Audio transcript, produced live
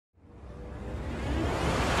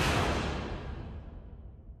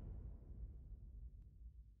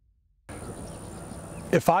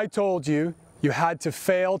If I told you you had to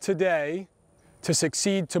fail today to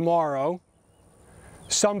succeed tomorrow,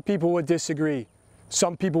 some people would disagree.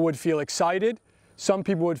 Some people would feel excited, some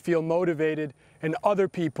people would feel motivated, and other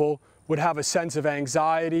people would have a sense of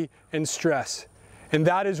anxiety and stress. And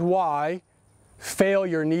that is why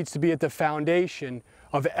failure needs to be at the foundation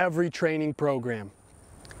of every training program.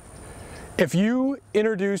 If you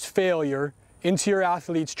introduce failure into your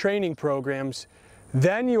athletes' training programs,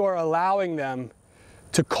 then you are allowing them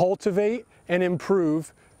to cultivate and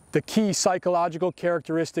improve the key psychological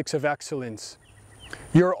characteristics of excellence.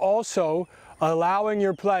 You're also allowing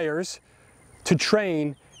your players to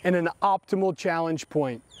train in an optimal challenge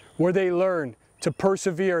point where they learn to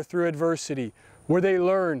persevere through adversity, where they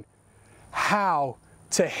learn how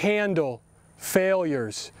to handle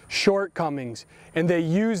failures, shortcomings, and they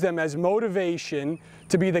use them as motivation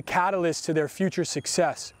to be the catalyst to their future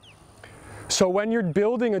success. So when you're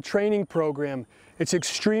building a training program, it's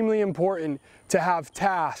extremely important to have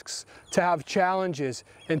tasks, to have challenges,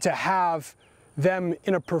 and to have them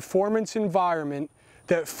in a performance environment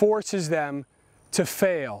that forces them to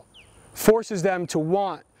fail, forces them to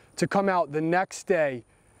want to come out the next day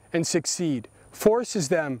and succeed, forces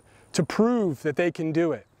them to prove that they can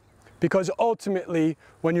do it. Because ultimately,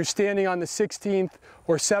 when you're standing on the 16th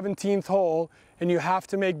or 17th hole and you have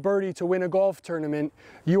to make birdie to win a golf tournament,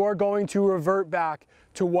 you are going to revert back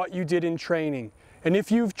to what you did in training. And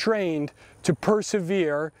if you've trained to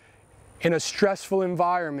persevere in a stressful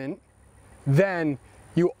environment, then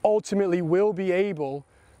you ultimately will be able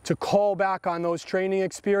to call back on those training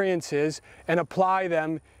experiences and apply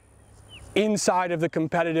them inside of the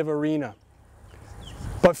competitive arena.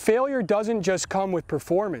 But failure doesn't just come with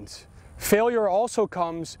performance. Failure also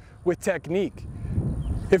comes with technique.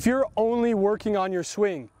 If you're only working on your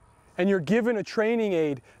swing and you're given a training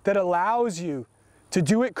aid that allows you to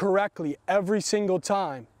do it correctly every single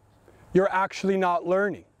time, you're actually not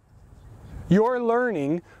learning. You're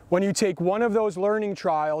learning when you take one of those learning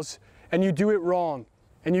trials and you do it wrong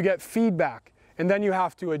and you get feedback and then you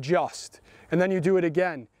have to adjust, and then you do it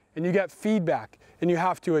again and you get feedback and you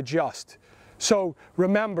have to adjust. So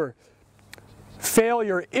remember,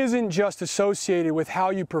 failure isn't just associated with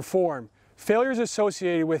how you perform. Failure is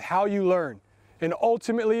associated with how you learn. And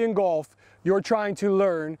ultimately in golf, you're trying to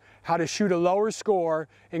learn how to shoot a lower score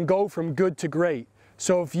and go from good to great.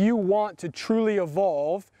 So if you want to truly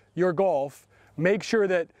evolve your golf, make sure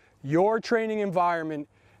that your training environment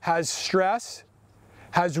has stress,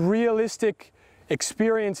 has realistic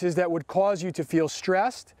experiences that would cause you to feel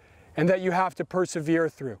stressed, and that you have to persevere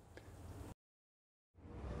through.